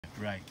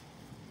Right.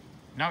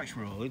 Now it's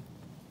rolling.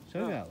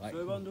 So yeah, like. So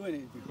everyone doing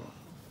it before?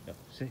 Yeah,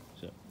 say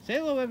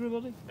hello,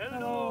 everybody.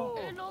 Hello.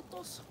 Hello,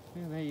 Tos.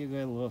 Yeah, there you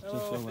go, Lotus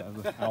or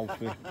whatever.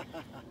 Alfie.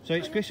 So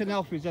it's Chris and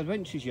Alfie's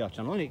Adventures your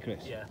channel, isn't it,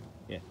 Chris? Yeah.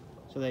 Yeah.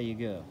 So there you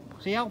go.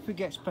 See, Alfie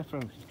gets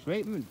preferential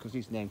treatment because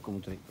his name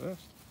comes to it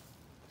first.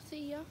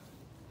 See ya.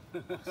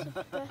 That's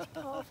the best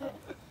part of it.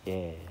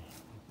 Yeah.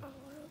 I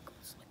want to go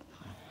sleep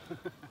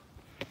now.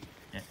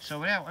 Yeah. So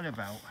we're out and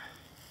about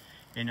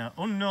in an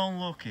unknown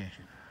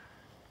location.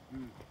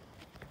 And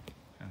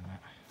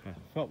I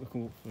thought we'd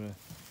come up for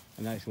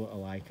a nice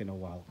little hike and a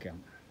wild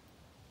camp.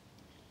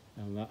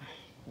 And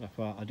I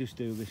thought I'd just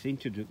do this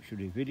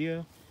introductory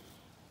video.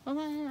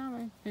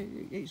 And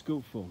it's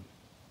good fun.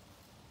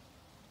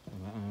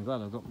 And I'm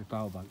glad I've got my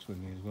power banks with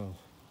me as well.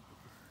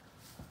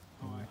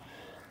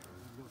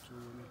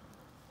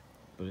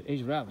 But it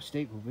is rather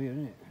steep up here,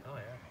 isn't it? Oh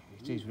yeah.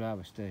 It is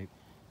rather steep.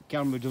 The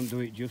camera doesn't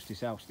do it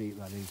justice how steep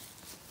that is.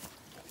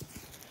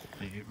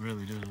 It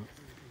really doesn't.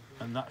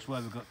 And that's where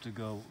we've got to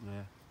go up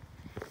there.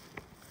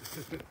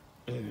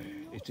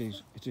 It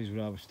is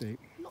rather steep.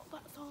 Not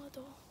that hard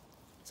though.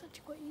 It's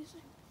actually quite easy.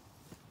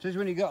 It says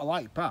when you got a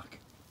light pack,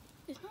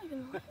 It's not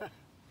even like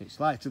it's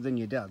lighter than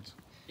your dad's.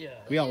 Yeah.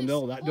 We all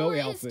know that, don't we,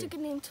 Well, it is Alfie?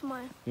 sticking into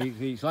my...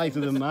 It's lighter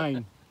than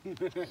mine.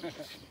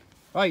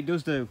 Oh, it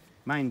does do.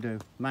 Mine do.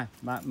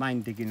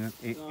 Mine digging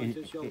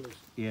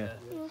yeah,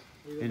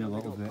 in a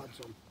little bit.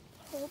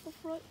 Horrible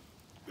for it.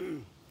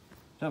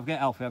 Don't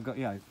forget, Alfie, I've got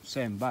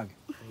same bag.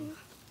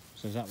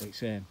 So exactly the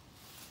same.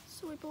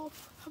 So we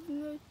both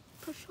having the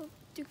pressure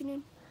digging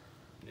in.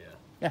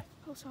 Yeah.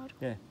 Outside.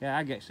 Yeah,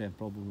 I get same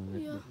problem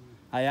with it. Yeah.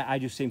 But I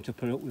just seem to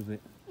put up with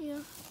it Yeah.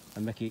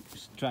 and make it,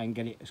 try and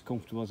get it as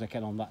comfortable as I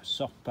can on that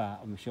soft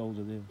part of my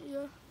shoulder there. Yeah.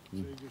 So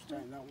you just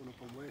tighten that one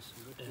up on waist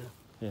and lift it.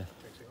 Yeah.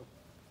 Takes it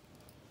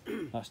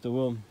up. That's the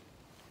one.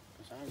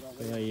 Sounds like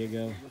So there you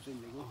go.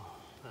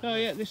 So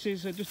yeah, this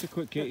is just a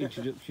quick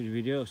introductory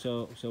video.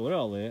 So we're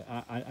all here,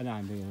 and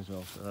I'm here as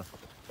well. So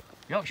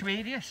Yorkshire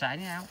Media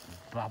signing out.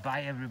 Bye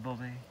bye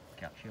everybody.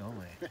 Catch you all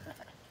later.